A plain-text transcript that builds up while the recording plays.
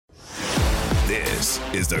This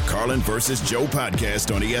is the Carlin versus Joe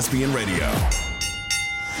podcast on ESPN Radio.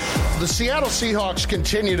 The Seattle Seahawks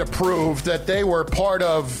continue to prove that they were part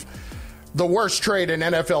of the worst trade in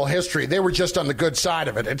NFL history. They were just on the good side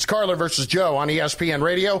of it. It's Carlin versus Joe on ESPN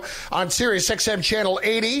Radio on Sirius XM Channel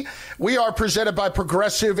 80. We are presented by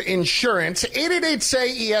Progressive Insurance.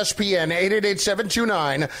 888-SAY-ESPN,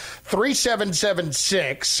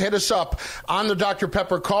 888-729-3776. Hit us up on the Dr.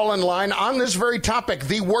 Pepper call-in line on this very topic,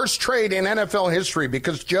 the worst trade in NFL history.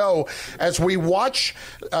 Because, Joe, as we watch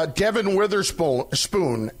Devin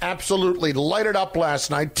Witherspoon absolutely light it up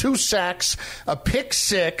last night, 2 sacks, a pick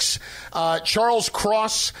 6, Charles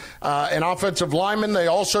Cross, an offensive lineman, they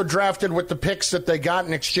also drafted with the picks that they got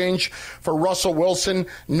in exchange for Russell Wilson.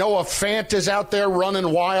 Noah Fant is out there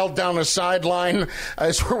running wild down the sideline.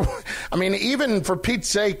 I mean, even for Pete's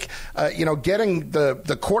sake, getting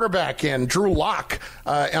the quarterback in, Drew Lock,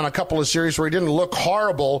 in a couple of series where he didn't look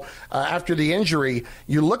horrible after the injury.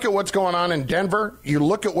 You look at what's going on in Denver. You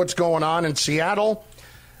look at what's going on in Seattle.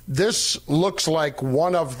 This looks like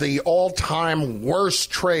one of the all-time worst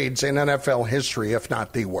trades in NFL history, if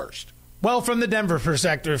not the worst. Well, from the Denver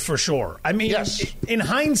perspective, for sure. I mean, yes. In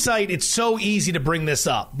hindsight, it's so easy to bring this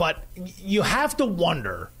up, but you have to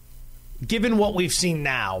wonder, given what we've seen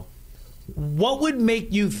now, what would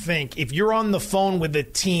make you think, if you're on the phone with a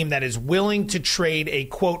team that is willing to trade a,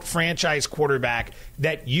 quote, franchise quarterback,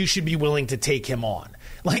 that you should be willing to take him on?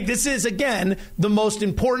 Like, this is, again, the most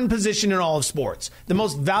important position in all of sports, the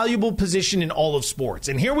most valuable position in all of sports.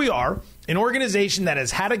 And here we are, an organization that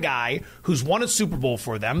has had a guy who's won a Super Bowl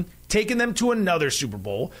for them, taken them to another Super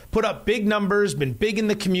Bowl, put up big numbers, been big in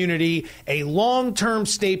the community, a long-term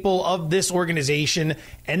staple of this organization,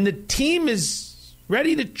 and the team is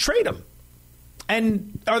ready to trade him.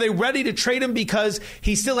 And are they ready to trade him because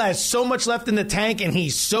he still has so much left in the tank and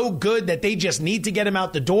he's so good that they just need to get him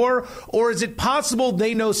out the door? Or is it possible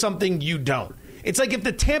they know something you don't? It's like if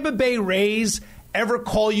the Tampa Bay Rays ever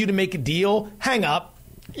call you to make a deal, hang up.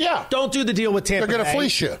 Yeah. Don't do the deal with Tampa Bay. They're going to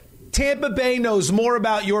fleece you. Tampa Bay knows more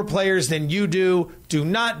about your players than you do. Do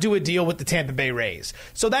not do a deal with the Tampa Bay Rays.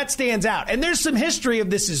 So that stands out. And there's some history of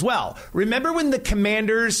this as well. Remember when the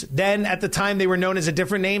Commanders, then at the time they were known as a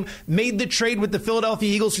different name, made the trade with the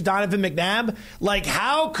Philadelphia Eagles for Donovan McNabb? Like,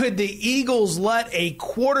 how could the Eagles let a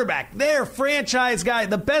quarterback, their franchise guy,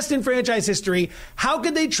 the best in franchise history, how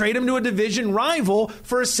could they trade him to a division rival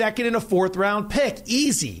for a second and a fourth round pick?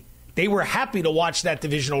 Easy. They were happy to watch that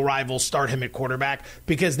divisional rival start him at quarterback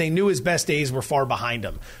because they knew his best days were far behind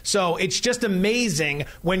him. So it's just amazing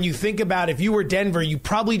when you think about, if you were Denver, you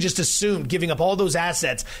probably just assumed, giving up all those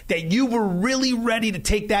assets, that you were really ready to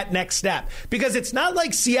take that next step. Because it's not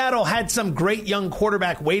like Seattle had some great young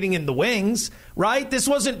quarterback waiting in the wings, right? This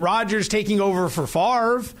wasn't Rodgers taking over for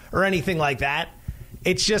Favre or anything like that.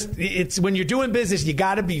 It's when you're doing business, you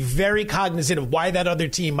got to be very cognizant of why that other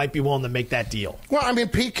team might be willing to make that deal. Well, I mean,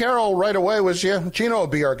 Pete Carroll right away was, Gino will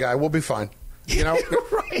be our guy. We'll be fine.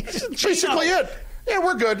 Right. Basically it. Yeah,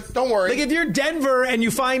 we're good. Don't worry. Like, if you're Denver and you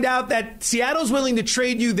find out that Seattle's willing to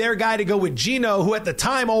trade you their guy to go with Gino, who at the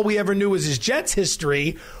time all we ever knew was his Jets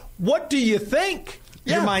history, what do you think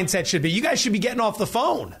your mindset should be? You guys should be getting off the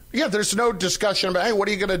phone. Yeah, there's no discussion about, hey, what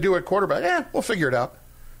are you going to do at quarterback? Yeah, we'll figure it out.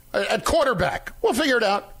 At quarterback, we'll figure it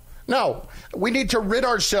out. No, we need to rid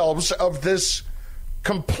ourselves of this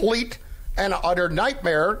complete and utter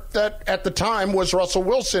nightmare that at the time was Russell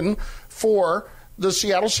Wilson for the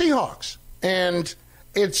Seattle Seahawks. And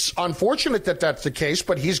it's unfortunate that that's the case,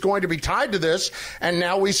 but he's going to be tied to this, and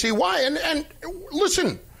now we see why. And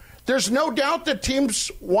listen, there's no doubt that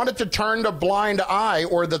teams wanted to turn a blind eye,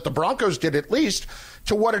 or that the Broncos did at least,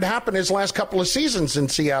 to what had happened his last couple of seasons in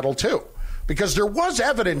Seattle too. Because there was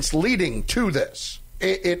evidence leading to this.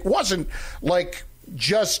 It wasn't like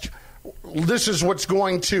just this is what's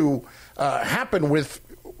going to happen with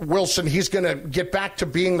Wilson. He's going to get back to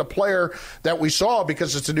being the player that we saw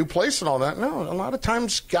because it's a new place and all that. No, a lot of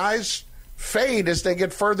times guys fade as they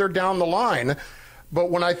get further down the line. But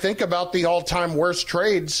when I think about the all-time worst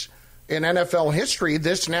trades in NFL history,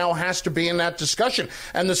 this now has to be in that discussion.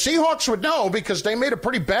 And the Seahawks would know because they made a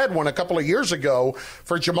pretty bad one a couple of years ago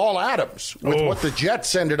for Jamal Adams with what the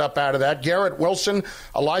Jets ended up out of that. Garrett Wilson,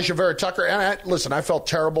 Elijah Vera Tucker. And listen, I felt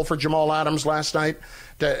terrible for Jamal Adams last night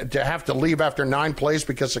to have to leave after 9 plays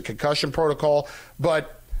because of concussion protocol.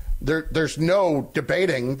 But there's no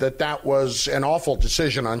debating that was an awful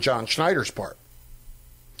decision on John Schneider's part.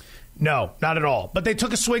 No, not at all. But they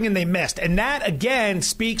took a swing and they missed. And that, again,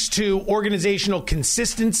 speaks to organizational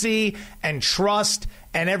consistency and trust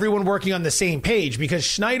and everyone working on the same page, because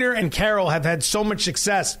Schneider and Carroll have had so much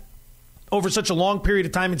success over such a long period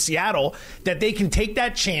of time in Seattle that they can take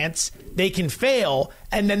that chance, they can fail,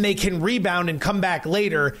 and then they can rebound and come back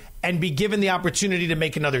later and be given the opportunity to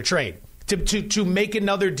make another trade, to make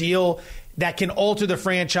another deal that can alter the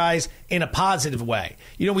franchise in a positive way.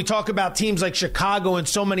 You know, we talk about teams like Chicago and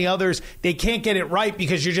so many others. They can't get it right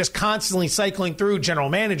because you're just constantly cycling through general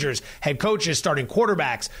managers, head coaches, starting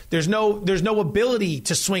quarterbacks. There's no ability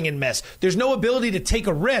to swing and miss. There's no ability to take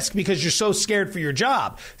a risk because you're so scared for your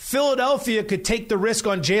job. Philadelphia could take the risk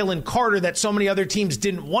on Jalen Carter that so many other teams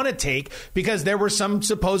didn't want to take because there were some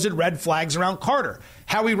supposed red flags around Carter.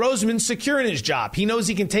 Howie Roseman's secure in his job. He knows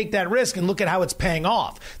he can take that risk, and look at how it's paying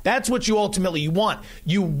off. That's what you ultimately want.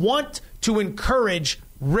 You want to encourage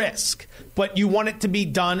risk, but you want it to be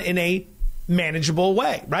done in a manageable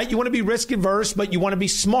way, right? You want to be risk averse, but you want to be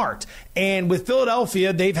smart. And with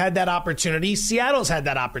Philadelphia, they've had that opportunity. Seattle's had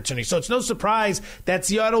that opportunity. So it's no surprise that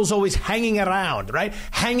Seattle's always hanging around, right?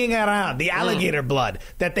 Hanging around the alligator blood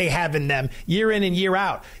that they have in them year in and year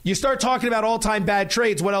out. You start talking about all-time bad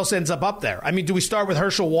trades, what else ends up there? I mean, do we start with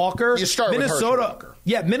Herschel Walker? You start with Herschel Walker.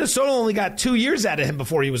 Yeah, Minnesota only got 2 years out of him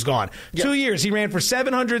before he was gone. Yep. 2 years. He ran for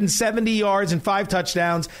 770 yards and 5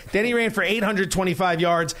 touchdowns. Then he ran for 825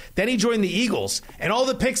 yards. Then he joined the Eagles. And all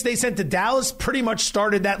the picks they sent to Dallas pretty much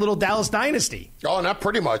started that little Dallas dynasty. Oh, not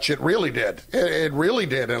pretty much. It really did. It really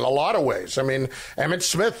did in a lot of ways. I mean, Emmitt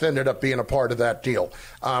Smith ended up being a part of that deal.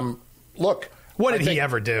 Look. What did he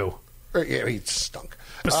ever do? Yeah, he stunk.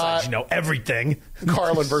 Besides, everything.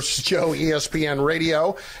 Carlin versus Joe, ESPN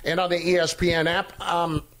Radio. And on the ESPN app,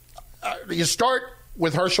 you start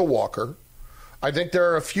with Herschel Walker. I think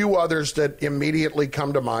there are a few others that immediately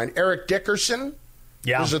come to mind. Eric Dickerson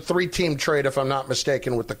was a 3-team trade, if I'm not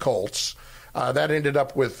mistaken, with the Colts. That ended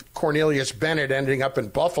up with Cornelius Bennett ending up in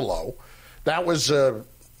Buffalo. That was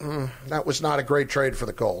not a great trade for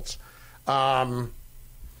the Colts. Marshall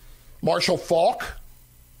Faulk.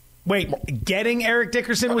 Wait, getting Eric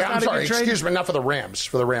Dickerson was not a good trade? Excuse me, not for the Rams.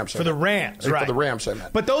 For the Rams, right. For the Rams, I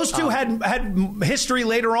meant. But those two had history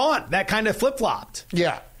later on that kind of flip-flopped.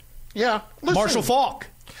 Yeah. Listen, Marshall Faulk.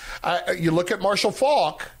 You look at Marshall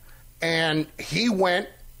Faulk, and he went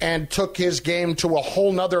and took his game to a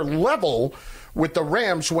whole nother level with the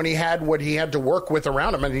Rams when he had what he had to work with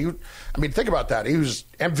around him. And think about that. He was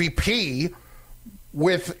MVP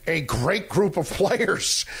with a great group of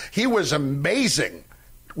players. He was amazing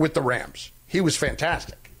with the Rams. He was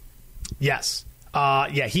fantastic. Yes.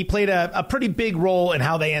 He played a pretty big role in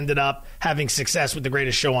how they ended up having success with the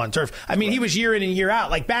greatest show on turf. I mean, He was year in and year out.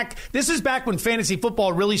 This is back when fantasy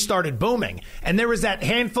football really started booming. And there was that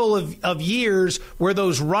handful of years where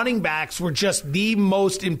those running backs were just the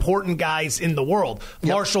most important guys in the world.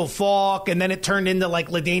 Yep. Marshall Faulk, and then it turned into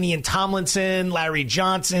LaDainian Tomlinson, Larry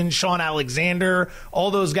Johnson, Sean Alexander, all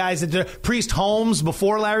those guys. Priest Holmes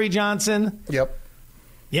before Larry Johnson. Yep.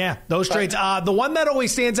 Yeah, those trades. The one that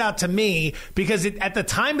always stands out to me, because at the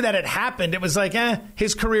time that it happened, it was like,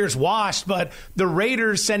 his career's washed. But the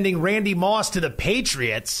Raiders sending Randy Moss to the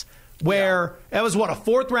Patriots, where that was, a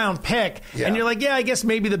 4th-round pick. Yeah. And you're like, I guess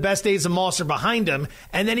maybe the best days of Moss are behind him.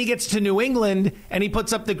 And then he gets to New England, and he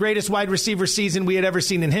puts up the greatest wide receiver season we had ever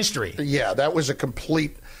seen in history. Yeah, that was a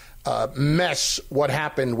complete mess, what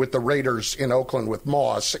happened with the Raiders in Oakland with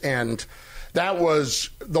Moss. And that was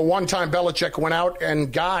the one time Belichick went out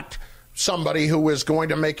and got somebody who was going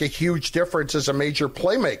to make a huge difference as a major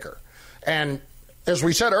playmaker. And as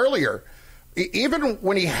we said earlier, even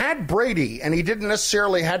when he had Brady and he didn't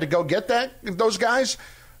necessarily had to go get those guys,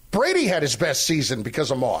 Brady had his best season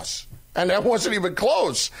because of Moss. And that wasn't even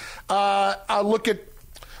close. I look at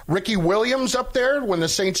Ricky Williams up there when the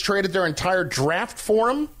Saints traded their entire draft for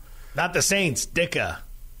him. Not the Saints, Ditka.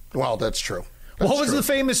 Well, that's true. What was the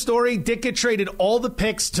famous story? Ditka traded all the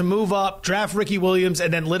picks to move up, draft Ricky Williams,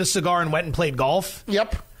 and then lit a cigar and went and played golf?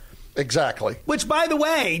 Yep, exactly. Which, by the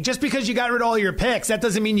way, just because you got rid of all your picks, that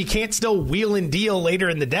doesn't mean you can't still wheel and deal later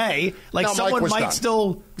in the day. Someone might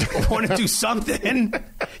still want to do something.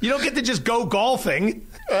 You don't get to just go golfing.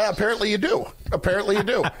 Apparently you do.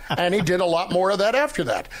 And he did a lot more of that after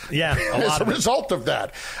that. Yeah, as a result of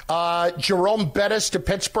that. Jerome Bettis to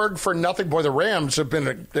Pittsburgh for nothing. Boy, the Rams have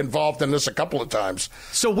been involved in this a couple of times.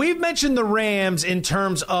 So we've mentioned the Rams in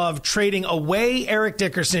terms of trading away Eric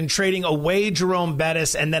Dickerson, trading away Jerome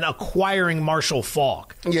Bettis, and then acquiring Marshall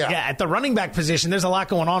Faulk. Yeah. At the running back position, there's a lot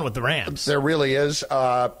going on with the Rams. There really is.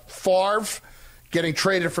 Favre getting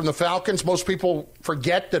traded from the Falcons. Most people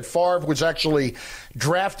forget that Favre was actually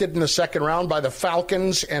drafted in the second round by the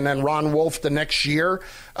Falcons, and then Ron Wolf the next year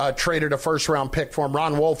traded a first-round pick for him.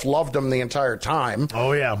 Ron Wolf loved him the entire time.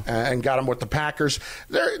 Oh, yeah. And got him with the Packers.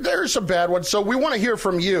 There's a bad one. So we want to hear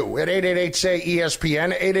from you at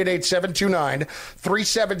 888-SAY-ESPN,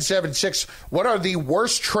 888-729-3776. What are the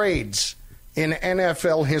worst trades in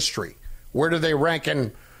NFL history? Where do they rank,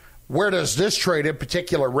 and where does this trade in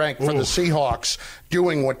particular rank for the Seahawks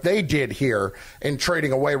doing what they did here in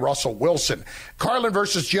trading away Russell Wilson? Carlin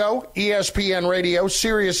versus Joe, ESPN Radio,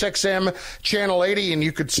 Sirius XM, Channel 80, and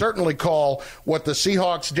you could certainly call what the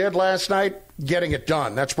Seahawks did last night getting it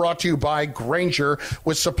done. That's brought to you by Grainger.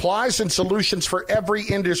 With supplies and solutions for every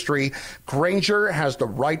industry, Grainger has the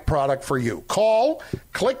right product for you. Call,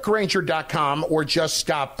 click Grainger.com, or just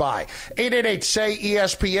stop by.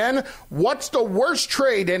 888-SAY-ESPN. What's the worst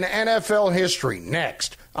trade in NFL history?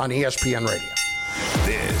 Next on ESPN Radio.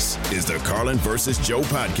 This is the Carlin versus Joe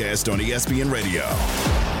podcast on ESPN Radio.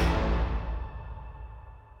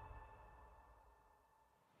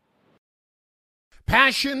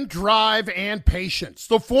 Passion, drive, and patience.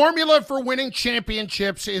 The formula for winning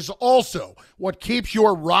championships is also what keeps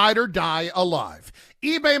your ride or die alive.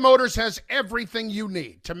 eBay Motors has everything you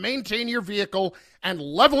need to maintain your vehicle and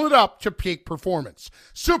level it up to peak performance.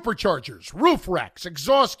 Superchargers, roof racks,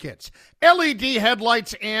 exhaust kits, LED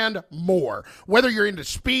headlights, and more. Whether you're into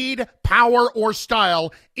speed, power, or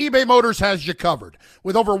style, eBay Motors has you covered.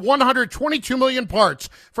 With over 122 million parts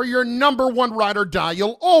for your number one ride or die,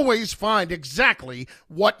 you'll always find exactly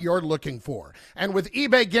what you're looking for. And with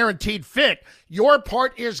eBay Guaranteed Fit, your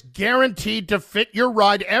part is guaranteed to fit your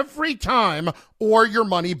ride every time or your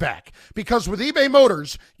money back. Because with eBay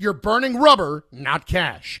Motors, you're burning rubber, not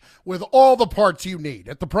cash. With all the parts you need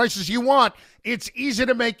at the prices you want, it's easy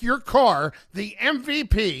to make your car the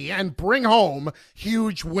MVP and bring home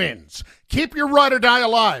huge wins. Keep your ride or die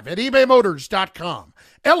alive at ebaymotors.com.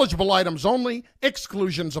 Eligible items only.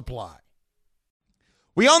 Exclusions apply.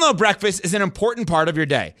 We all know breakfast is an important part of your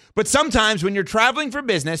day, but sometimes when you're traveling for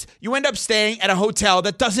business, you end up staying at a hotel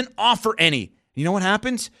that doesn't offer any. You know what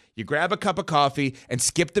happens? You grab a cup of coffee and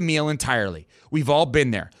skip the meal entirely. We've all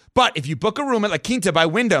been there. But if you book a room at La Quinta by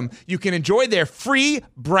Wyndham, you can enjoy their free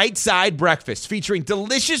Bright Side breakfast featuring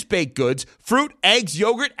delicious baked goods, fruit, eggs,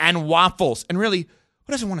 yogurt, and waffles. And really,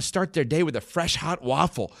 who doesn't want to start their day with a fresh, hot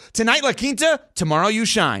waffle? Tonight, La Quinta, tomorrow you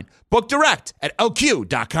shine. Book direct at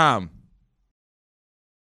lq.com.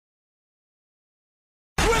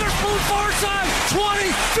 Witherspoon far side,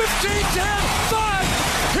 20, 15, 10, 5.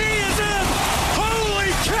 He is in.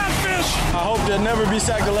 Holy catfish. I hope they'll never be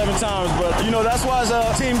sacked 11 times, but, that's why it's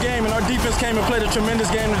a team game, and our defense came and played a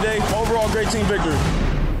tremendous game today. Overall, great team victory.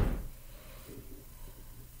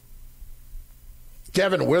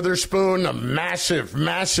 Devin Witherspoon, a massive,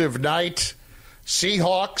 massive night.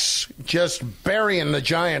 Seahawks just burying the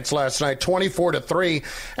Giants last night, 24-3,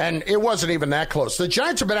 and it wasn't even that close. The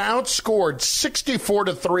Giants have been outscored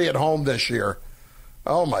 64-3 at home this year.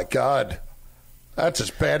 Oh, my God. That's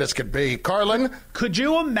as bad as could be. Carlin? Could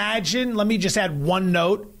you imagine, let me just add one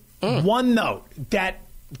note,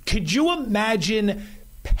 could you imagine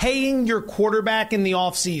paying your quarterback in the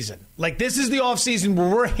offseason? Like, this is the offseason where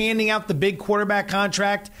we're handing out the big quarterback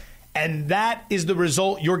contract, and that is the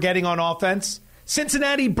result you're getting on offense?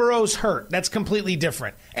 Cincinnati, Burrow's hurt. That's completely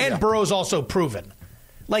different. And Burrow's also proven.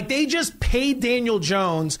 Like, they just paid Daniel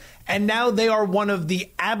Jones, and now they are one of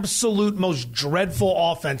the absolute most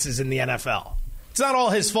dreadful offenses in the NFL. It's not all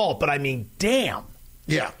his fault, but I mean, damn.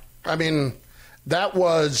 Yeah. I mean,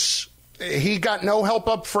 he got no help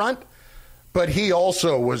up front, but he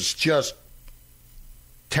also was just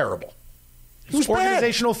terrible. It was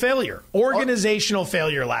organizational failure. Organizational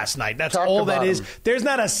failure last night. That's all that is. There's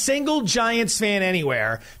not a single Giants fan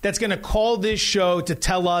anywhere that's going to call this show to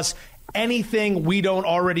tell us anything we don't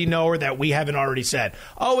already know or that we haven't already said.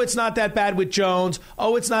 Oh, it's not that bad with Jones.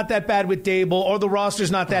 Oh, it's not that bad with Dable. Or the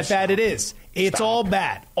roster's not that bad. It is. It's all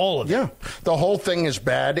bad. All of it. Yeah. The whole thing is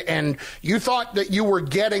bad. And you thought that you were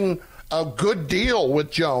getting a good deal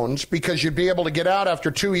with Jones because you'd be able to get out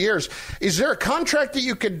after 2 years. Is there a contract that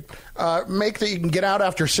you could make that you can get out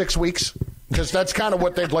after 6 weeks? Because that's kind of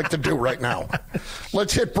what they'd like to do right now.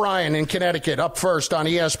 Let's hit Brian in Connecticut up first on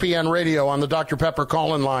ESPN Radio on the Dr. Pepper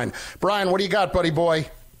call-in line. Brian, what do you got, buddy boy?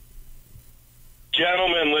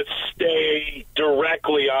 Gentlemen, let's stay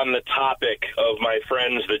directly on the topic of my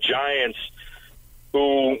friends, the Giants,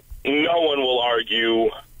 who no one will argue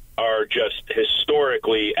are just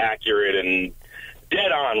historically accurate and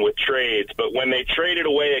dead on with trades. But when they traded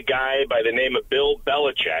away a guy by the name of Bill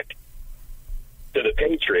Belichick to the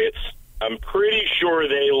Patriots, I'm pretty sure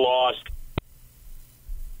they lost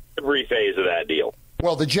every phase of that deal.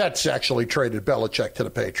 Well, the Jets actually traded Belichick to the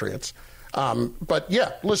Patriots. But,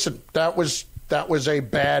 yeah, listen, that was a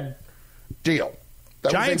bad deal.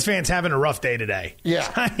 Giants fans having a rough day today.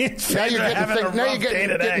 Yeah. Giants now fans you're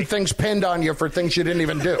getting things pinned on you for things you didn't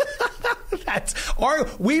even do.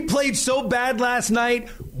 We played so bad last night,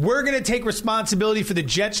 we're going to take responsibility for the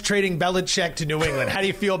Jets trading Belichick to New England. How do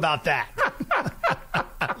you feel about that?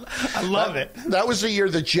 I love it. That was the year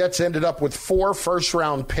the Jets ended up with 4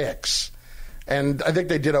 first-round picks. And I think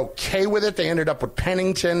they did okay with it. They ended up with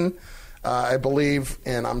Pennington, I believe,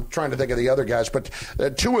 and I'm trying to think of the other guys, but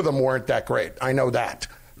 2 of them weren't that great. I know that.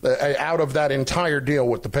 Out of that entire deal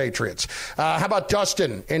with the Patriots. How about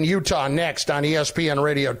Dustin in Utah next on ESPN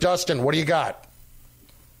Radio? Dustin, what do you got?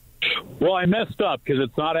 Well, I messed up because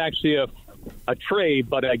it's not actually a trade,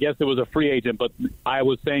 but I guess it was a free agent. But I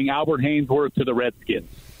was saying Albert Haynesworth to the Redskins.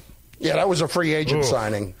 Yeah, that was a free agent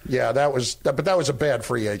signing. Yeah, that was a bad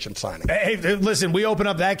free agent signing. Hey, listen, we open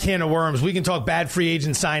up that can of worms. We can talk bad free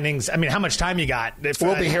agent signings. I mean, how much time you got?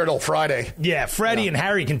 We'll be here till Friday. Yeah, Freddie and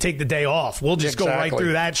Harry can take the day off. We'll just go right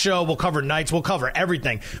through that show. We'll cover nights. We'll cover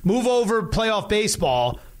everything. Move over playoff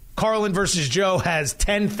baseball. Carlin versus Joe has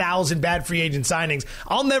 10,000 bad free agent signings.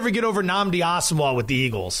 I'll never get over Nnamdi Asomugha with the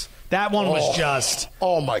Eagles. That one was just...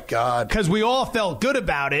 Oh, my God. Because we all felt good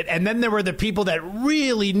about it, and then there were the people that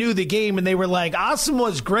really knew the game, and they were like,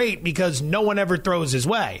 Asomugha's great because no one ever throws his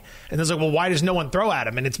way. And it's like, well, why does no one throw at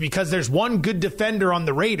him? And it's because there's one good defender on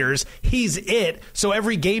the Raiders. He's it. So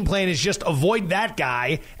every game plan is just avoid that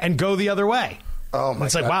guy and go the other way. Oh, my God.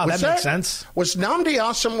 It's like, wow, that makes sense. Was Nnamdi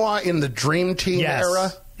Asomugha in the Dream Team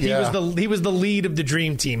era? He was the lead of the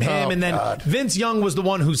Dream Team. And then Vince Young was the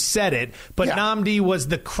one who said it, but Nnamdi was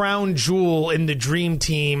the crown jewel in the Dream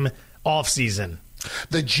Team offseason.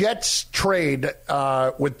 The Jets trade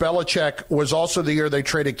with Belichick was also the year they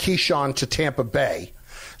traded Keyshawn to Tampa Bay.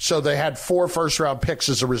 So they had 4 first-round picks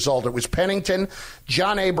as a result. It was Pennington,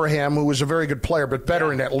 John Abraham, who was a very good player, but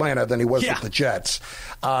better in Atlanta than he was with the Jets.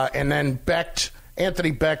 And then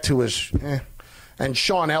Anthony Becht, who was, and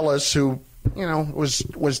Sean Ellis, who,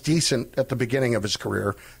 was decent at the beginning of his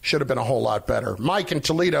career. Should have been a whole lot better. Mike in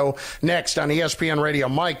Toledo next on ESPN Radio.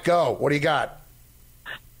 Mike, go. What do you got?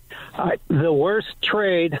 The worst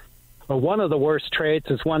trade, or one of the worst trades,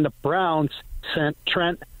 is when the Browns sent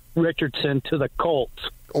Trent Richardson to the Colts.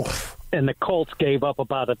 Oof. And the Colts gave up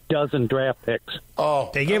about a dozen draft picks.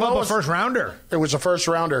 Oh, they gave up a first rounder. It was a first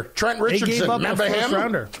rounder. Trent Richardson. They gave up remember a first him?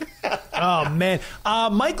 Rounder. Oh man,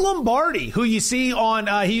 Mike Lombardi, who you see on,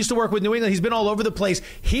 he used to work with New England. He's been all over the place.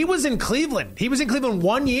 He was in Cleveland. He was in Cleveland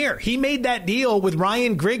 1 year. He made that deal with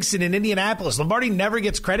Ryan Grigson in Indianapolis. Lombardi never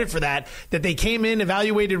gets credit for that. That they came in,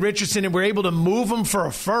 evaluated Richardson, and were able to move him for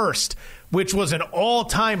a first, which was an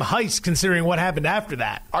all-time heist considering what happened after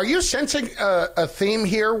that. Are you sensing a theme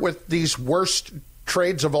here with these worst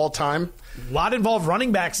trades of all time? A lot involved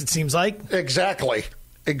running backs, it seems like. Exactly.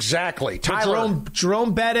 Tyler.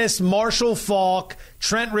 Jerome Bettis, Marshall Faulk,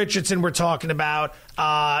 Trent Richardson we're talking about,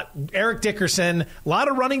 Eric Dickerson. A lot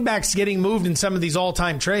of running backs getting moved in some of these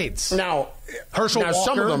all-time trades. Now, Herschel Walker.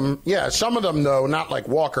 Some of them, though, not like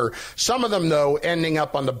Walker. Some of them, though, ending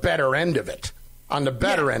up on the better end of it. On the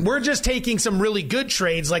better end. We're just taking some really good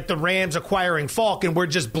trades like the Rams acquiring Falk, and we're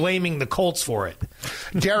just blaming the Colts for it.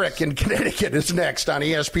 Derek in Connecticut is next on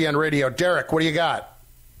ESPN Radio. Derek, what do you got?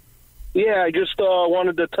 Yeah, I just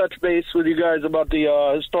wanted to touch base with you guys about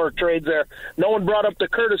the historic trades there. No one brought up the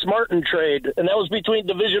Curtis Martin trade, and that was between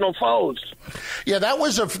divisional foes. Yeah, that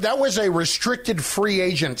was a restricted free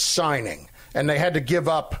agent signing, and they had to give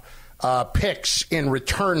up picks in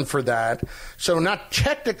return for that. So not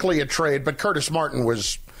technically a trade, but Curtis Martin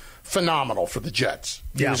was phenomenal for the Jets.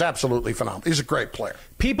 He was absolutely phenomenal. He's a great player.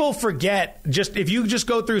 People forget, if you just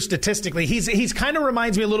go through statistically, he's kind of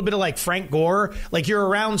reminds me a little bit of like Frank Gore. Like you're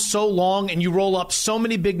around so long and you roll up so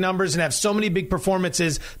many big numbers and have so many big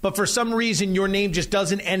performances, but for some reason your name just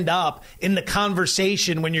doesn't end up in the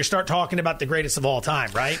conversation when you start talking about the greatest of all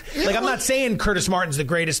time, right? Like I'm not saying Curtis Martin's the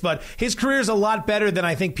greatest, but his career is a lot better than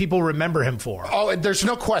I think people remember him for. Oh, there's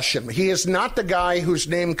no question. He is not the guy whose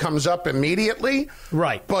name comes up immediately.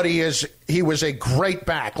 Right. But he was a great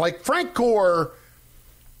back. Like Frank Gore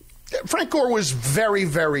was very,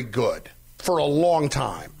 very good for a long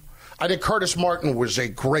time. I think Curtis Martin was a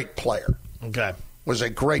great player. Okay. Was a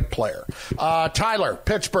great player. Tyler,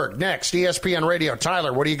 Pittsburgh, next. ESPN Radio.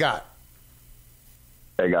 Tyler, what do you got?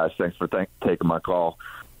 Hey, guys. Thanks for taking my call.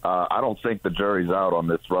 I don't think the jury's out on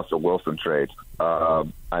this Russell Wilson trade.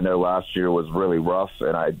 I know last year was really rough,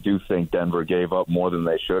 and I do think Denver gave up more than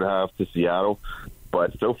they should have to Seattle.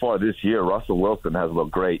 But so far this year, Russell Wilson has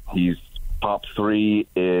looked great. He's top 3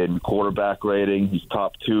 in quarterback rating. He's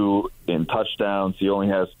top 2 in touchdowns. He only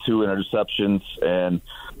has 2 interceptions. And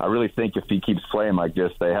I really think if he keeps playing like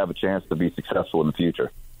this, they have a chance to be successful in the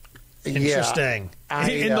future. Interesting.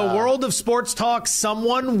 In the world of sports talk,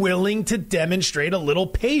 someone willing to demonstrate a little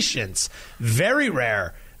patience. Very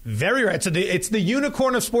rare. Very rare. It's the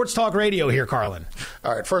unicorn of sports talk radio here, Carlin.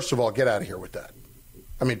 All right, first of all, get out of here with that.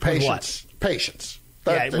 I mean, patience. Patience.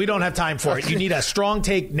 We don't have time for it. You need a strong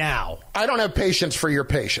take now. I don't have patience for your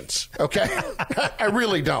patience, okay? I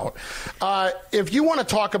really don't. If you want to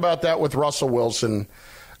talk about that with Russell Wilson,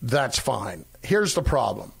 that's fine. Here's the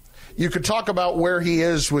problem. You could talk about where he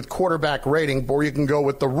is with quarterback rating, or you can go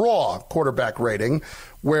with the raw quarterback rating,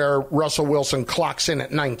 where Russell Wilson clocks in at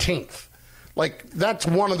 19th. Like, that's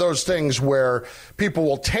one of those things where people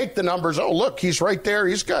will take the numbers. Oh, look, he's right there.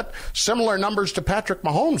 He's got similar numbers to Patrick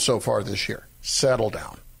Mahomes so far this year. Settle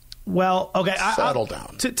down. Well, okay. Settle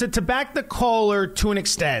down. To back the caller to an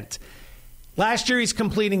extent, last year he's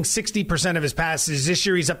completing 60% of his passes. This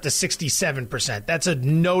year he's up to 67%. That's a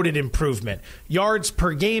noted improvement. Yards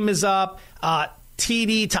per game is up.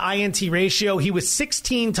 TD to INT ratio, he was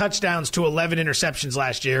 16 touchdowns to 11 interceptions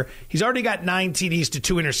last year. He's already got 9 TDs to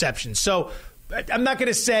 2 interceptions. So I'm not going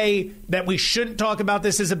to say that we shouldn't talk about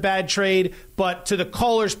this as a bad trade, but to the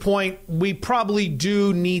caller's point, we probably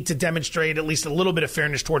do need to demonstrate at least a little bit of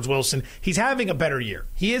fairness towards Wilson. He's having a better year.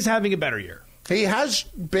 He is having a better year. He has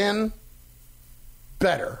been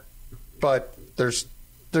better, but there's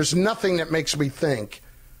nothing that makes me think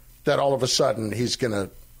that all of a sudden he's going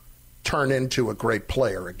to turn into a great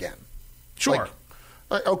player again. Sure.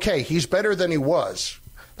 Okay, he's better than he was.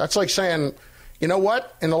 That's like saying, you know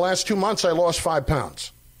what? In the last 2 months, I lost 5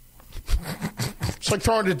 pounds. It's like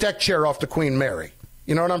throwing a deck chair off the Queen Mary.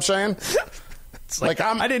 You know what I'm saying? It's like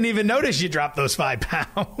I didn't even notice you dropped those 5 pounds.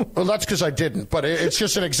 Well, that's because I didn't, but it's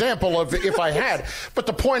just an example of if I had. But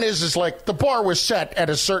the point is like the bar was set at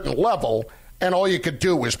a certain level, and all you could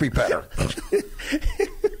do was be better.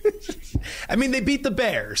 I mean, they beat the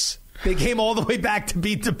Bears. They came all the way back to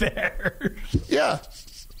beat the Bears. Yeah.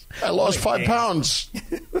 I lost 5 pounds.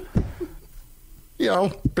 You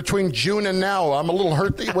know, between June and now, I'm a little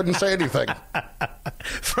hurt that you wouldn't say anything.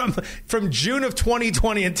 From June of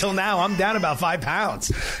 2020 until now, I'm down about 5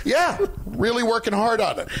 pounds. Yeah, really working hard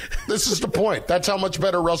on it. This is the point. That's how much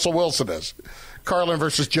better Russell Wilson is. Carlin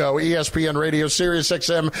versus Joe, ESPN Radio, Sirius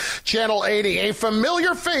XM, Channel 80. A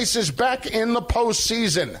familiar face is back in the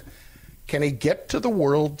postseason. Can he get to the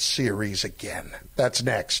World Series again? That's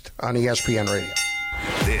next on ESPN Radio.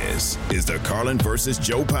 This is the Carlin versus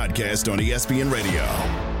Joe podcast on ESPN Radio.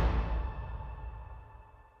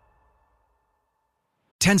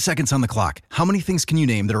 10 seconds on the clock. How many things can you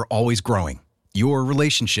name that are always growing? Your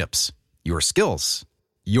relationships, your skills,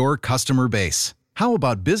 your customer base. How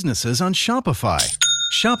about businesses on Shopify?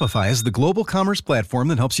 Shopify is the global commerce platform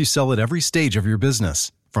that helps you sell at every stage of your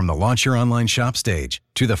business. From the launch your online shop stage,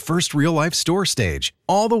 to the first real-life store stage,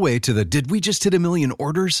 all the way to the did we just hit a million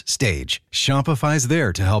orders stage, Shopify's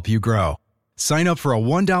there to help you grow. Sign up for a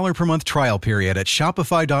 $1 per month trial period at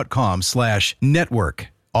shopify.com/network,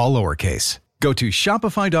 all lowercase. Go to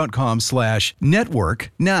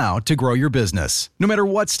shopify.com/network now to grow your business, no matter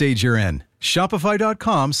what stage you're in.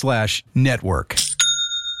 Shopify.com/network.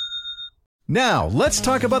 Now, let's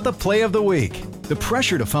talk about the play of the week. The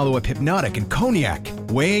pressure to follow up Hypnotic and Cognac,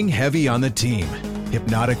 weighing heavy on the team.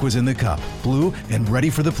 Hypnotic was in the cup, blue, and ready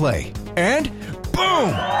for the play. And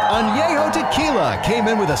boom! Añejo Tequila came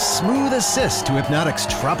in with a smooth assist to Hypnotic's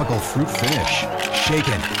tropical fruit finish.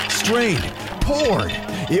 Shaken, strained, poured.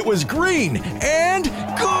 It was green and good!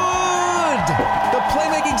 The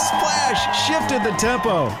playmaking splash shifted the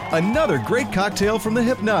tempo. Another great cocktail from the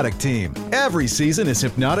Hypnotic team. Every season is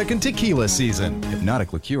Hypnotic and Tequila season.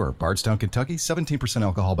 Hypnotic Liqueur, Bardstown, Kentucky, 17%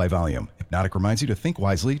 alcohol by volume. Hypnotic reminds you to think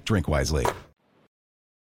wisely, drink wisely.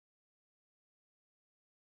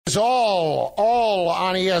 It's all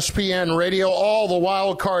on ESPN Radio, all the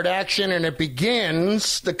wild card action, and it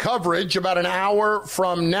begins the coverage about an hour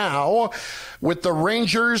from now with the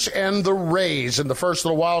Rangers and the Rays in the first of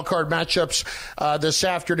the wild card matchups this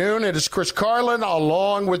afternoon. It is Chris Carlin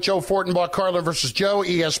along with Joe Fortenbaugh, Carlin versus Joe,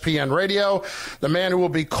 ESPN Radio. The man who will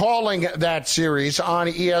be calling that series on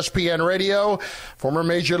ESPN Radio, former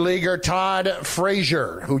Major Leaguer Todd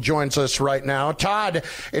Frazier, who joins us right now. Todd,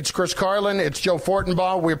 it's Chris Carlin, it's Joe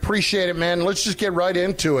Fortenbaugh. We appreciate it, man. Let's just get right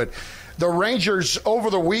into it. The Rangers over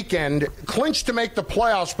the weekend clinched to make the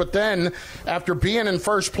playoffs, but then after being in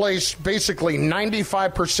first place basically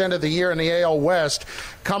 95% of the year in the AL West,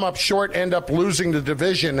 come up short, end up losing the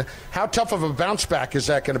division. How tough of a bounce back is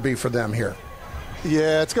that going to be for them here?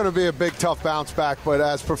 Yeah, it's going to be a big, tough bounce back, but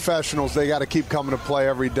as professionals, they got to keep coming to play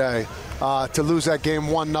every day. To lose that game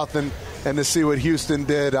 1-0 and to see what Houston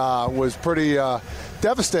did was pretty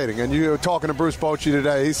devastating. And you were talking to Bruce Bochy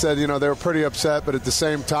today. He said, they were pretty upset, but at the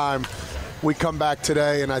same time, we come back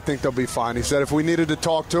today, and I think they'll be fine. He said if we needed to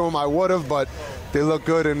talk to them, I would have, but they look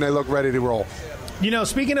good and they look ready to roll.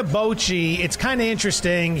 Speaking of Bochy, it's kind of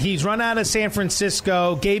interesting. He's run out of San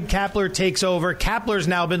Francisco. Gabe Kapler takes over. Kapler's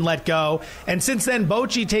now been let go. And since then,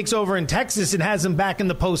 Bochy takes over in Texas and has him back in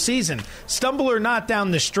the postseason. Stumble or not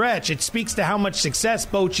down the stretch, it speaks to how much success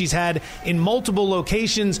Bochy's had in multiple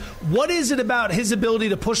locations. What is it about his ability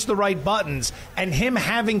to push the right buttons and him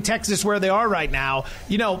having Texas where they are right now?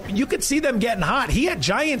 You could see them getting hot. He had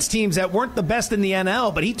Giants teams that weren't the best in the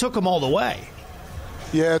NL, but he took them all the way.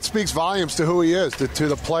 Yeah, it speaks volumes to who he is, to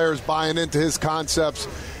the players buying into his concepts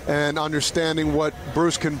and understanding what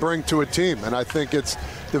Bruce can bring to a team. And I think it's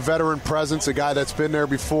the veteran presence, a guy that's been there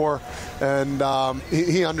before, and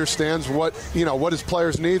he understands what his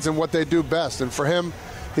players needs and what they do best. And for him,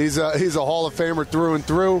 he's a Hall of Famer through and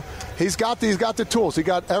through. He's got the tools. He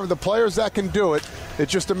got the players that can do it.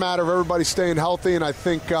 It's just a matter of everybody staying healthy. And I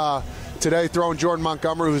think today throwing Jordan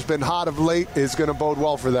Montgomery, who's been hot of late, is going to bode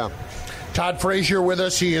well for them. Todd Frazier with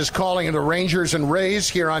us. He is calling the Rangers and Rays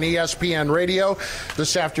here on ESPN Radio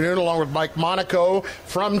this afternoon, along with Mike Monaco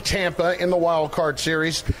from Tampa in the Wild Card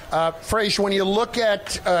Series. Frazier, when you look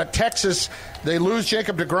at Texas, they lose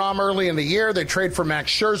Jacob deGrom early in the year. They trade for Max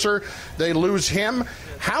Scherzer. They lose him.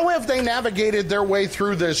 How have they navigated their way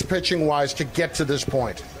through this pitching-wise to get to this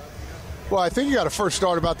point? Well, I think you got to first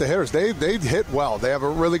start about the hitters. They hit well. They have a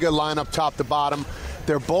really good lineup top to bottom.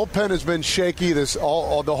 Their bullpen has been shaky the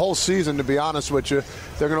whole season, to be honest with you.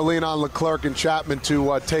 They're going to lean on Leclerc and Chapman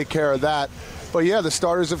to take care of that. But, yeah, the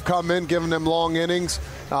starters have come in, giving them long innings,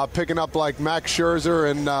 picking up like Max Scherzer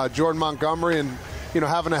and Jordan Montgomery. And,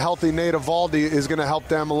 having a healthy Nate Eovaldi is going to help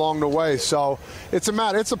them along the way. So it's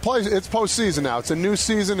postseason now. It's a new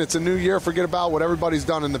season. It's a new year. Forget about what everybody's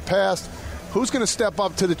done in the past. Who's going to step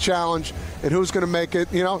up to the challenge and who's going to make it,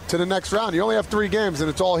 to the next round? You only have 3 games, and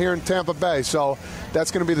it's all here in Tampa Bay. So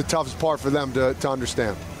that's going to be the toughest part for them to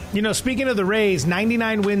understand. Speaking of the Rays,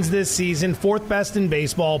 99 wins this season, 4th best in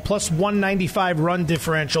baseball, plus 195 run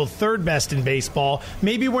differential, 3rd best in baseball.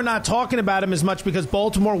 Maybe we're not talking about them as much because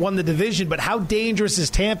Baltimore won the division, but how dangerous is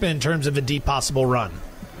Tampa in terms of a deep possible run?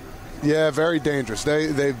 Yeah, very dangerous.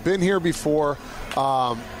 They've been here before.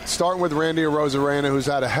 Starting with Randy Arozarena, who's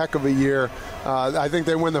had a heck of a year. I think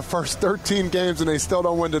they win the first 13 games and they still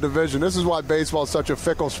don't win the division. This is why baseball is such a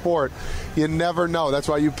fickle sport. You never know. That's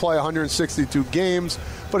why you play 162 games.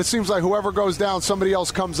 But it seems like whoever goes down, somebody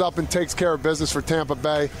else comes up and takes care of business for Tampa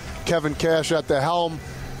Bay. Kevin Cash at the helm.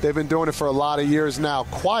 They've been doing it for a lot of years now.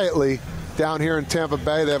 Quietly down here in Tampa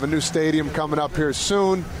Bay. They have a new stadium coming up here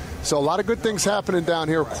soon. So a lot of good things happening down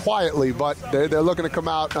here quietly, but they're looking to come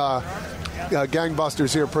out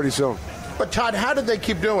gangbusters here pretty soon. But, Todd, how did they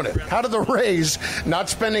keep doing it? How did the Rays, not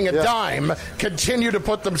spending a dime, continue to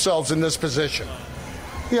put themselves in this position?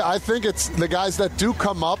 Yeah, I think it's the guys that do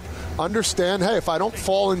come up understand, hey, if I don't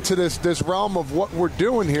fall into this realm of what we're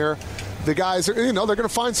doing here, the guys are, they're going to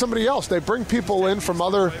find somebody else. They bring people in from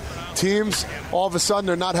other teams. All of a sudden,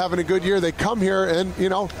 they're not having a good year. They come here, and,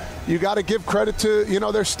 you got to give credit to,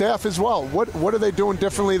 their staff as well. What are they doing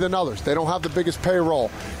differently than others? They don't have the biggest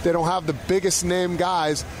payroll. They don't have the biggest name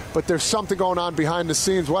guys, but there's something going on behind the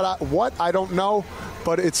scenes. What I don't know,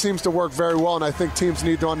 but it seems to work very well, and I think teams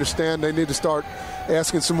need to understand. They need to start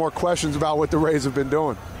asking some more questions about what the Rays have been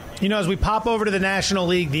doing. As we pop over to the National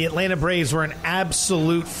League, the Atlanta Braves were an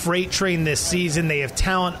absolute freight train this season. They have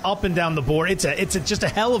talent up and down the board. It's just a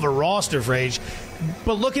hell of a roster, Frage.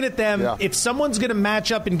 But looking at them, if someone's going to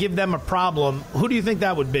match up and give them a problem, who do you think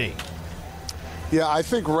that would be? Yeah, I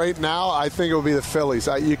think right now, it will be the Phillies.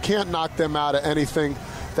 You can't knock them out of anything.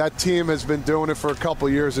 That team has been doing it for a couple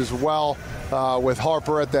of years as well, with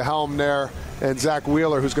Harper at the helm there and Zach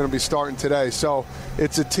Wheeler, who's going to be starting today. So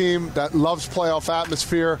it's a team that loves playoff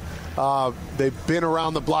atmosphere. They've been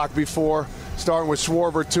around the block before, starting with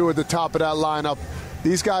Schwarber, too, at the top of that lineup.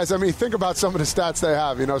 These guys, think about some of the stats they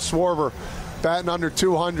have. Schwarber batting under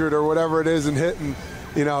 200 or whatever it is and hitting,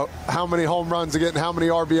 how many home runs they're getting, how many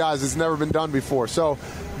RBIs. It's never been done before. So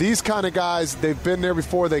these kind of guys, they've been there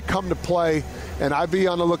before. They come to play, and I'd be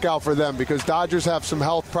on the lookout for them because Dodgers have some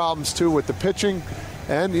health problems, too, with the pitching.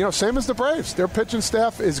 And, same as the Braves. Their pitching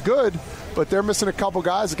staff is good, but they're missing a couple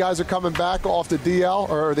guys. The guys are coming back off the DL,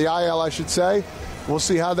 or the IL, I should say. We'll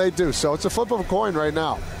see how they do. So it's a flip of a coin right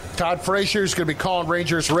now. Todd Frazier is going to be calling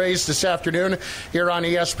Rangers Rays this afternoon here on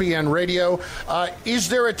ESPN Radio. Is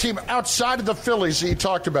there a team outside of the Phillies that you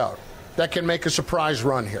talked about that can make a surprise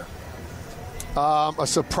run here? A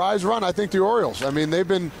surprise run? I think the Orioles. I mean, they've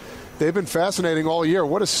been fascinating all year.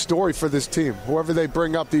 What a story for this team. Whoever they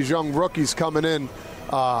bring up, these young rookies coming in.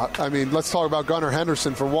 I mean, let's talk about Gunnar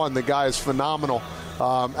Henderson for one. The guy is phenomenal.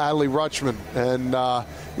 Adley Rutschman. And,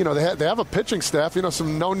 they have a pitching staff,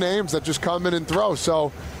 some no names that just come in and throw.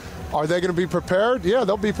 So are they going to be prepared? Yeah,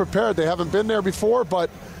 they'll be prepared. They haven't been there before, but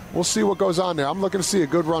we'll see what goes on there. I'm looking to see a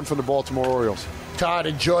good run from the Baltimore Orioles. Todd,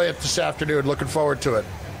 enjoy it this afternoon. Looking forward to it.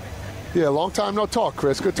 Yeah, long time no talk,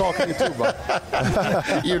 Chris. Good talking to you too,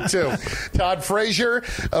 bud. You too. Todd Frazier,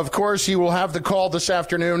 of course, he will have the call this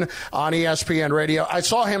afternoon on ESPN Radio. I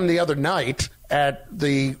saw him the other night at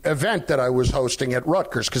the event that I was hosting at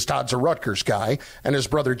Rutgers, because Todd's a Rutgers guy, and his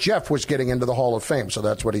brother Jeff was getting into the Hall of Fame, so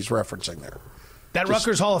that's what he's referencing there. That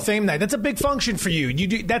Rutgers Hall of Fame night, that's a big function for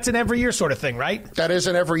you. That's an every year sort of thing, right? That is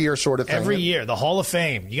an every year sort of thing. Every year, the Hall of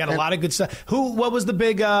Fame. You got a lot of good stuff. What was the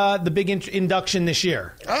big induction this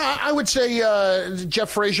year? I would say Jeff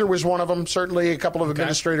Frazier was one of them, certainly a couple of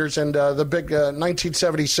administrators, and the big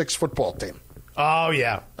 1976 football team. Oh,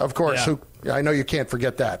 yeah. Of course. Yeah. I know you can't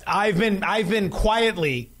forget that. I've been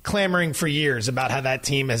quietly clamoring for years about how that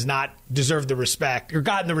team has not deserved the respect or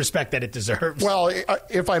gotten the respect that it deserves. Well,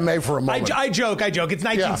 if I may for a moment. I joke. It's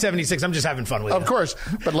 1976. Yeah. I'm just having fun with it. Of course.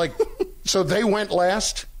 But, so they went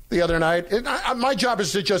last the other night. My job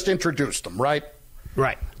is to just introduce them, right?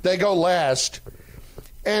 Right. They go last.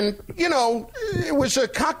 And, it was a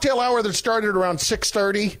cocktail hour that started around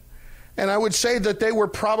 6:30. And I would say that they were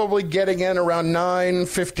probably getting in around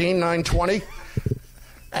 9:15, 9:20.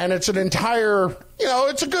 And it's an entire,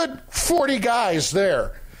 it's a good 40 guys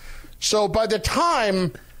there. So by the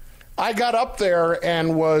time I got up there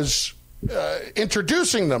and was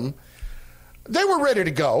introducing them, they were ready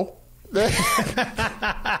to go. They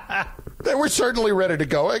were certainly ready to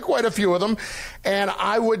go, quite a few of them. And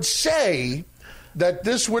I would say that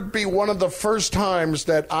this would be one of the first times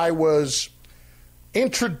that I was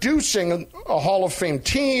introducing a Hall of Fame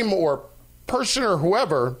team or person or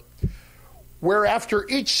whoever, where after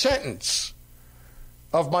each sentence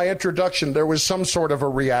of my introduction, there was some sort of a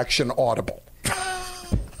reaction audible.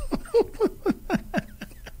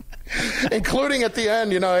 Including at the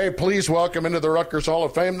end, hey, please welcome into the Rutgers Hall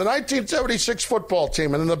of Fame the 1976 football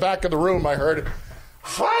team. And in the back of the room, I heard,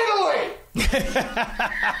 finally!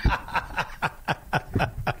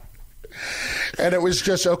 And it was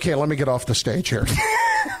just, okay, let me get off the stage here.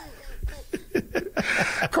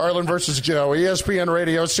 Carlin versus Joe, ESPN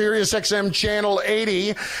Radio, Sirius XM Channel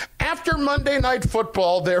 80. After Monday Night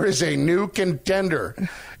Football, there is a new contender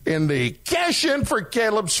in the Cash In for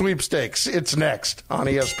Caleb sweepstakes. It's next on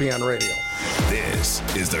ESPN Radio. This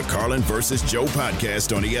is the Carlin versus Joe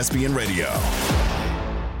podcast on ESPN Radio.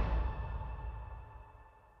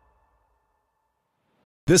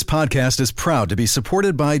 This podcast is proud to be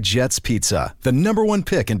supported by Jets Pizza, the #1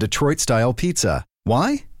 pick in Detroit-style pizza.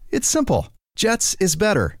 Why? It's simple. Jets is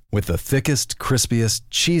better. With the thickest, crispiest,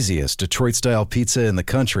 cheesiest Detroit-style pizza in the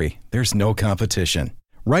country, there's no competition.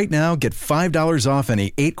 Right now, get $5 off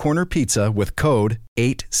any 8-corner pizza with code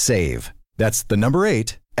 8SAVE. That's the number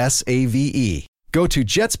 8, S-A-V-E. Go to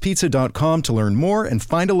jetspizza.com to learn more and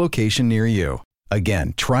find a location near you.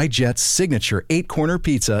 Again, try Jet's signature 8-corner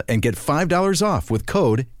pizza and get $5 off with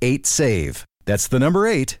code 8SAVE. That's the number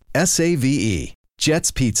 8, S-A-V-E.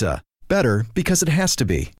 Jet's Pizza. Better because it has to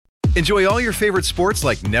be. Enjoy all your favorite sports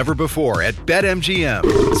like never before at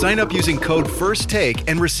BetMGM. Sign up using code FIRSTTAKE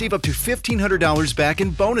and receive up to $1,500 back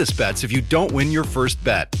in bonus bets if you don't win your first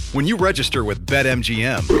bet. When you register with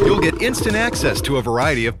BetMGM, you'll get instant access to a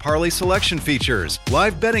variety of parlay selection features,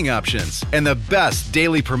 live betting options, and the best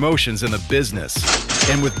daily promotions in the business.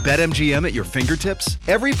 And with BetMGM at your fingertips,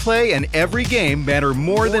 every play and every game matter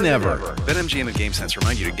more than ever. BetMGM and GameSense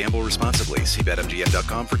remind you to gamble responsibly. See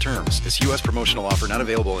BetMGM.com for terms. This U.S. promotional offer not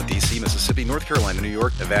available in D.C., Mississippi, North Carolina, New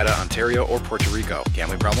York, Nevada, Ontario, or Puerto Rico.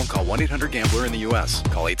 Gambling problem? Call 1-800-GAMBLER in the U.S.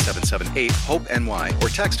 Call 877-8-HOPE-NY or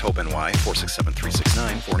text HOPE-NY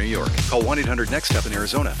 467-369 for New York. Call 1-800-NEXT-STEP in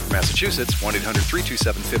Arizona. For Massachusetts,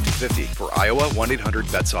 1-800-327-5050. For Iowa,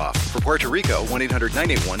 1-800-BETS-OFF. For Puerto Rico,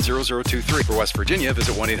 1-800-981-0023. For West Virginia,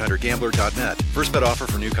 visit 1-800-GAMBLER.net. First bet offer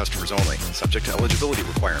for new customers only. Subject to eligibility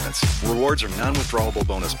requirements. Rewards are non-withdrawable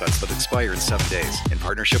bonus bets that expire in 7 days. In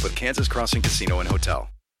partnership with Kansas Crossing Casino and Hotel.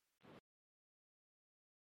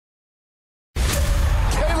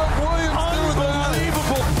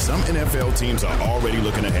 Some NFL teams are already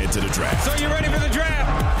looking ahead to the draft. So you ready for the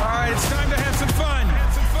draft? All right, it's time to have some fun.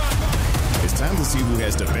 It's time to see who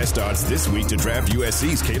has the best odds this week to draft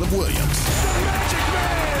USC's Caleb Williams. The Magic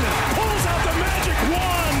Man pulls out the magic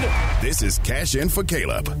wand. This is Cash In for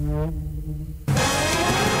Caleb.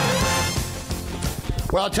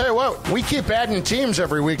 Well, I'll tell you what, we keep adding teams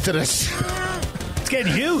every week to this. It's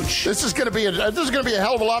getting huge. This is going to be a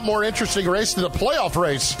hell of a lot more interesting race than the playoff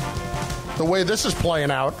race. The way this is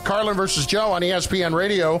playing out. Carlin versus Joe on ESPN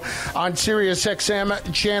Radio on Sirius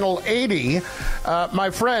XM Channel 80. My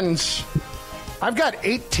friends, I've got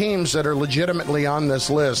 8 teams that are legitimately on this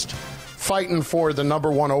list fighting for the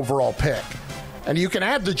number 1 overall pick. And you can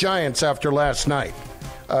add the Giants after last night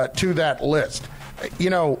to that list. You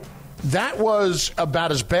know, that was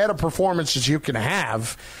about as bad a performance as you can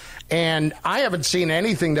have. And I haven't seen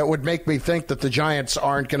anything that would make me think that the Giants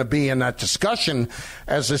aren't going to be in that discussion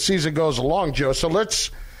as the season goes along, Joe. So let's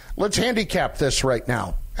handicap this right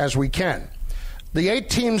now as we can. The 8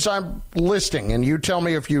 teams I'm listing, and you tell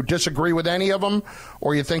me if you disagree with any of them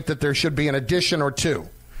or you think that there should be an addition or 2.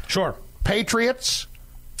 Sure. Patriots.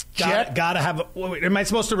 Gotta have. Am I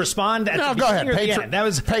supposed to respond? No, go ahead. That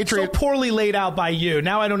was so poorly laid out by you.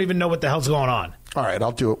 Now I don't even know what the hell's going on. All right,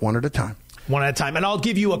 I'll do it one at a time. One at a time. And I'll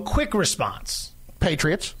give you a quick response.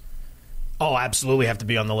 Patriots. Oh, absolutely have to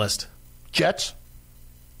be on the list. Jets.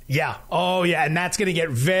 Yeah. Oh, yeah. And that's going to get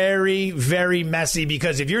very, very messy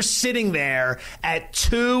because if you're sitting there at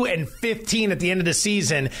 2-15 at the end of the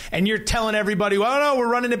season and you're telling everybody, well, no,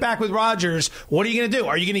 we're running it back with Rodgers, what are you going to do?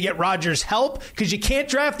 Are you going to get Rodgers' help? Because you can't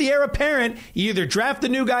draft the heir apparent. You either draft the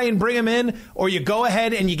new guy and bring him in or you go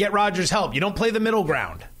ahead and you get Rodgers' help. You don't play the middle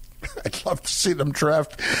ground. I'd love to see them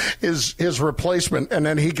draft his replacement, and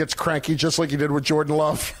then he gets cranky just like he did with Jordan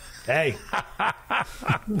Love. Hey.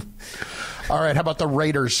 All right, how about the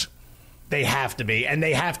Raiders? They have to be, and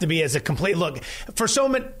they have to be as a complete look. For so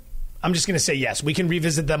many, I'm just going to say yes. We can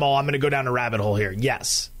revisit them all. I'm going to go down a rabbit hole here.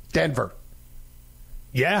 Yes. Denver.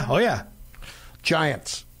 Yeah. Oh, yeah.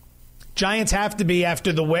 Giants. Giants have to be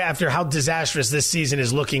after how disastrous this season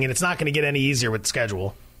is looking, and it's not going to get any easier with the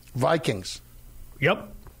schedule. Vikings.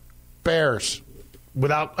 Yep. Bears.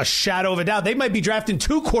 Without a shadow of a doubt. They might be drafting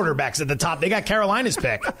 2 quarterbacks at the top. They got Carolina's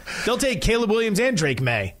pick. They'll take Caleb Williams and Drake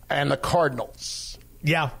May. And the Cardinals.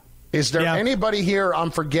 Yeah. Is there anybody here I'm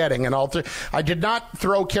forgetting? And I did not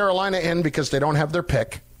throw Carolina in because they don't have their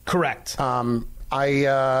pick. Correct. Let's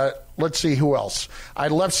see who else. I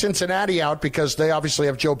left Cincinnati out because they obviously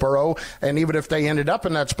have Joe Burrow, and even if they ended up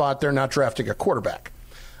in that spot, they're not drafting a quarterback.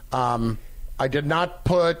 I did not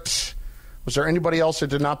put. Was there anybody else that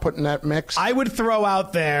did not put in that mix? I would throw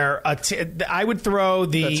out there. I would throw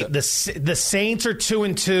the Saints are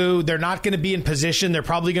 2-2. They're not going to be in position. They're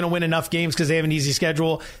probably going to win enough games because they have an easy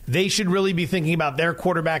schedule. They should really be thinking about their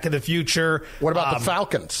quarterback of the future. What about the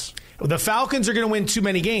Falcons? The Falcons are going to win too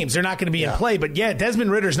many games. They're not going to be in play. But, yeah, Desmond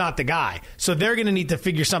Ritter's not the guy. So they're going to need to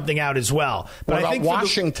figure something out as well. But what about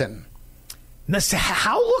Washington?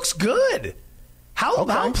 Howe looks good.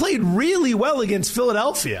 Howe played really well against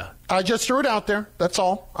Philadelphia. I just threw it out there. That's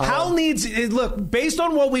all. Howe needs, look, based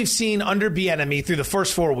on what we've seen under Bieniemy through the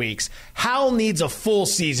first 4 weeks, Howe needs a full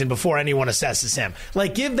season before anyone assesses him.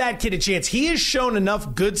 Like, give that kid a chance. He has shown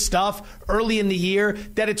enough good stuff early in the year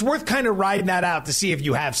that it's worth kind of riding that out to see if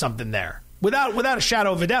you have something there. Without a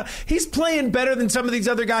shadow of a doubt. He's playing better than some of these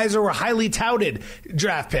other guys who were highly touted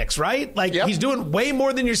draft picks, right? Like, He's doing way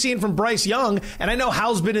more than you're seeing from Bryce Young. And I know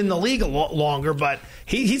Howe's been in the league a lot longer, but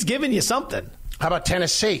he's giving you something. How about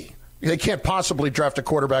Tennessee? They can't possibly draft a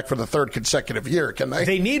quarterback for the 3rd consecutive year, can they?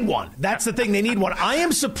 They need one. That's the thing. They need one. I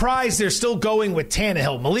am surprised they're still going with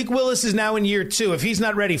Tannehill. Malik Willis is now in year 2. If he's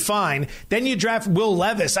not ready, fine. Then you draft Will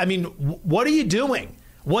Levis. I mean, what are you doing?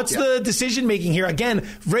 What's the decision-making here? Again,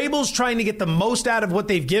 Vrabel's trying to get the most out of what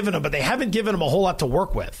they've given him, but they haven't given him a whole lot to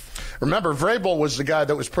work with. Remember, Vrabel was the guy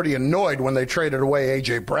that was pretty annoyed when they traded away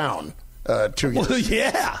A.J. Brown 2 years. Well,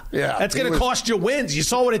 yeah. That's going to cost you wins. You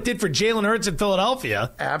saw what it did for Jalen Hurts in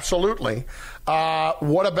Philadelphia. Absolutely.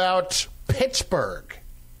 What about Pittsburgh?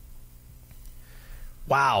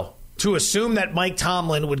 Wow. To assume that Mike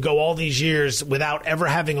Tomlin would go all these years without ever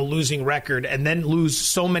having a losing record and then lose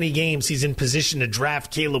so many games he's in position to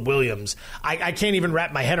draft Caleb Williams, I can't even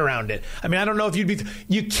wrap my head around it. I mean, I don't know if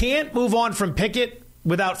you can't move on from Pickett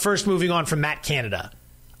without first moving on from Matt Canada.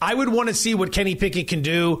 I would want to see what Kenny Pickett can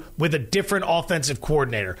do with a different offensive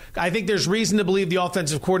coordinator. I think there's reason to believe the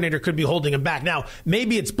offensive coordinator could be holding him back. Now,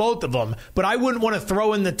 maybe it's both of them, but I wouldn't want to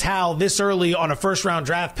throw in the towel this early on a first-round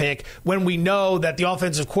draft pick when we know that the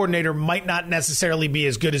offensive coordinator might not necessarily be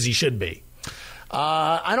as good as he should be.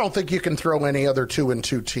 I don't think you can throw any other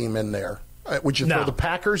 2-2 team in there. Would you throw the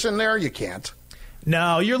Packers in there? You can't.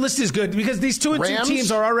 No, your list is good because these 2-2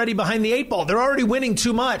 teams are already behind the 8 ball. They're already winning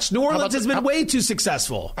too much. New Orleans has been way too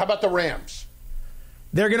successful. How about the Rams?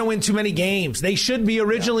 They're going to win too many games. They should be.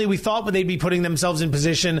 Originally, we thought they'd be putting themselves in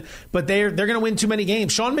position, but they're going to win too many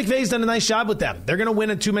games. Sean McVay's done a nice job with them. They're going to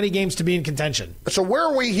win too many games to be in contention. So where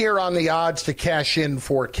are we here on the odds to cash in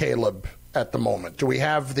for Caleb at the moment? Do we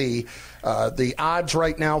have the odds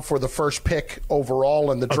right now for the first pick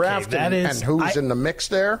overall in the draft and who's in the mix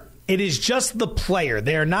there? It is just the player.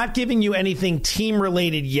 They are not giving you anything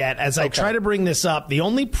team-related yet. As I try to bring this up, the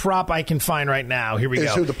only prop I can find right now, here we go.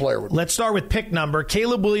 Is who the player would be. Let's start with pick number.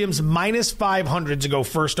 Caleb Williams, minus 500 to go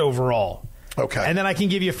first overall. Okay. And then I can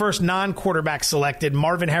give you first non-quarterback selected,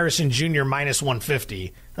 Marvin Harrison Jr., minus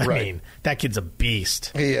 150. I mean, that kid's a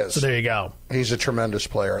beast. He is. So there you go. He's a tremendous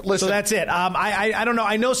player. Listen, so that's it. I don't know.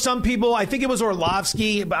 I know some people, I think it was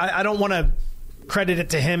Orlovsky, but I don't want to credit it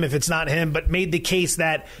to him if it's not him, but made the case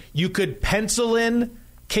that you could pencil in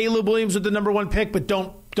Caleb Williams with the number 1 pick, but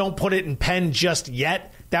don't put it in pen just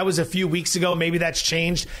yet. That was a few weeks ago. Maybe that's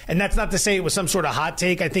changed. And that's not to say it was some sort of hot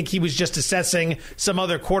take. I think he was just assessing some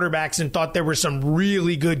other quarterbacks and thought there were some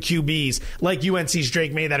really good QBs like UNC's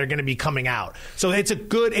Drake May that are going to be coming out. So it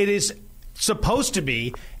is supposed to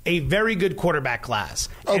be a very good quarterback class.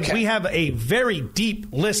 And we have a very deep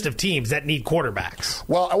list of teams that need quarterbacks.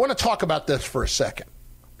 Well, I want to talk about this for a second.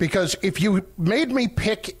 Because if you made me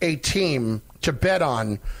pick a team to bet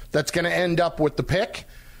on that's going to end up with the pick,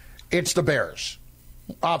 it's the Bears.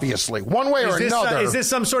 Obviously. One way or another. Is this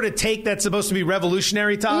some sort of take that's supposed to be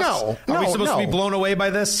revolutionary, Toss? No. Are we supposed to be blown away by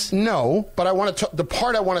this? No. But the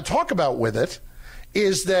part I want to talk about with it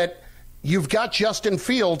is that you've got Justin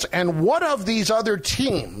Fields, and what of these other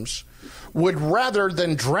teams would, rather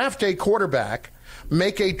than draft a quarterback,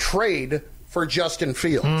 make a trade for Justin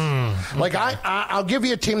Fields? Like, I'll give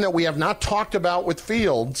you a team that we have not talked about with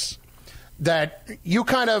Fields that you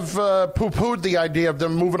kind of poo-pooed the idea of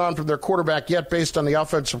them moving on from their quarterback yet based on the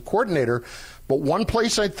offensive coordinator. But one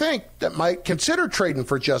place I think that might consider trading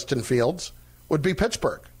for Justin Fields would be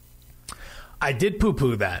Pittsburgh. I did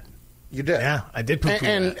poo-poo that. You did. Yeah, I did poo-poo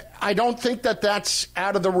And that. I don't think that that's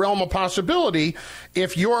out of the realm of possibility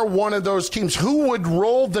if you're one of those teams. Who would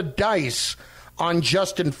roll the dice on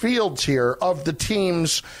Justin Fields here of the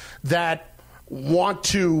teams that want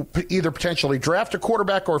to either potentially draft a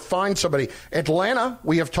quarterback or find somebody? Atlanta,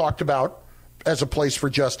 we have talked about as a place for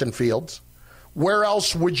Justin Fields. Where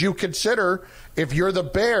else would you consider if you're the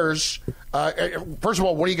Bears? First of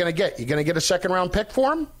all, what are you going to get? You going to get a second-round pick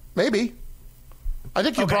for him? Maybe. I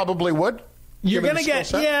think you probably would. You're going to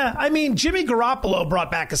get, I mean, Jimmy Garoppolo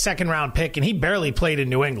brought back a second-round pick, and he barely played in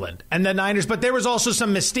New England. And the Niners, but there was also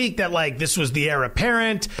some mystique that, like, this was the heir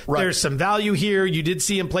apparent. Right. There's some value here. You did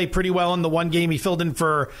see him play pretty well in the one game. He filled in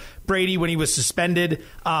for Brady when he was suspended.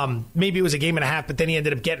 Maybe it was a game and a half, but then he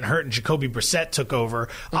ended up getting hurt, and Jacoby Brissett took over.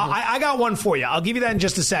 I got one for you. I'll give you that in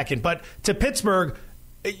just a second. But to Pittsburgh,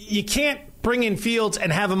 you can't bring in Fields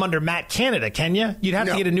and have him under Matt Canada, can you? You'd have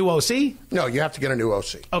to get a new OC? No, you have to get a new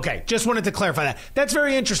OC. Okay, just wanted to clarify that. That's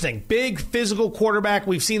very interesting. Big physical quarterback.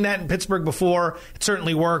 We've seen that in Pittsburgh before. It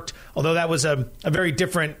certainly worked, although that was a very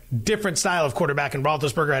different style of quarterback, and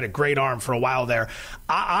Roethlisberger had a great arm for a while there.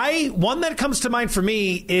 One that comes to mind for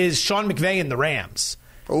me is Sean McVay and the Rams.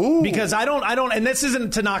 Ooh. Because I don't, and this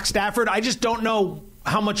isn't to knock Stafford, I just don't know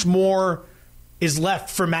how much more is left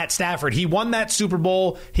for Matt Stafford. He won that Super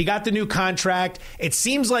Bowl. He got the new contract. It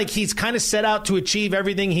seems like he's kind of set out to achieve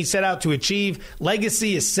everything he set out to achieve.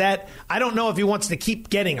 Legacy is set. I don't know if he wants to keep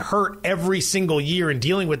getting hurt every single year and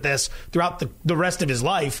dealing with this throughout the rest of his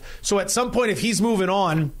life. So at some point, if he's moving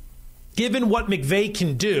on, given what McVay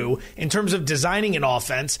can do in terms of designing an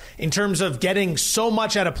offense, in terms of getting so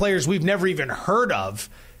much out of players we've never even heard of,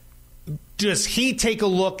 does he take a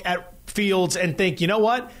look at Fields and think, you know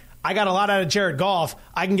what? I got a lot out of Jared Goff.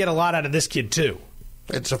 I can get a lot out of this kid, too.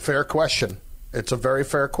 It's a fair question. It's a very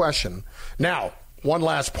fair question. Now, one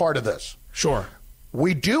last part of this. Sure.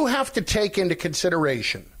 We do have to take into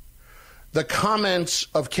consideration the comments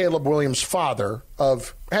of Caleb Williams' father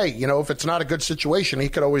of, hey, you know, if it's not a good situation, he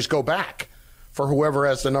could always go back for whoever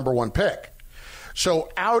has the number 1 pick. So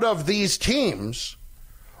out of these teams,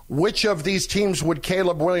 which of these teams would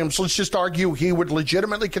Caleb Williams, let's just argue he would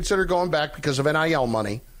legitimately consider going back because of NIL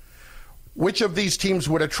money. Which of these teams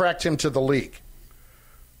would attract him to the league?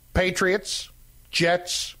 Patriots,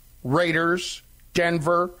 Jets, Raiders,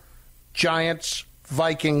 Denver, Giants,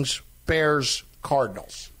 Vikings, Bears,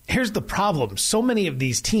 Cardinals. Here's the problem. So many of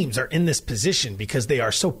these teams are in this position because they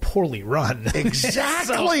are so poorly run.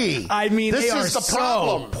 Exactly. So, I mean, this they are is the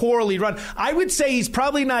problem. So poorly run. I would say he's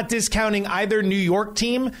probably not discounting either New York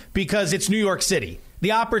team because it's New York City.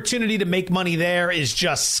 the opportunity to make money there is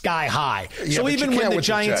just sky high. Yeah, so but even you when can't the with the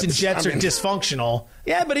Giants and Jets. Jets are dysfunctional,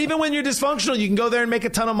 but even when you're dysfunctional, you can go there and make a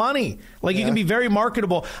ton of money. Like, you can be very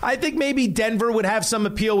marketable. I think maybe Denver would have some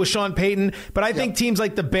appeal with Sean Payton, but I think teams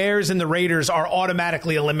like the Bears and the Raiders are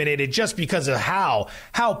automatically eliminated just because of how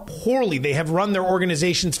poorly they have run their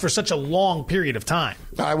organizations for such a long period of time.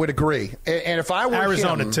 I would agree. And if I were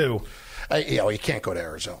Arizona him, too. You can't go to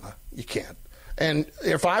Arizona. You can't. And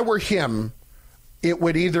if I were him, it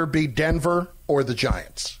would either be Denver or the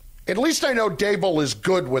Giants. At least I know Dable is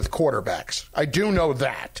good with quarterbacks. I do know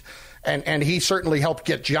that. And he certainly helped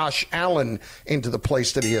get Josh Allen into the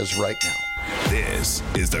place that he is right now. This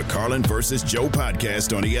is the Carlin versus Joe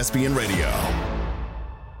podcast on ESPN Radio.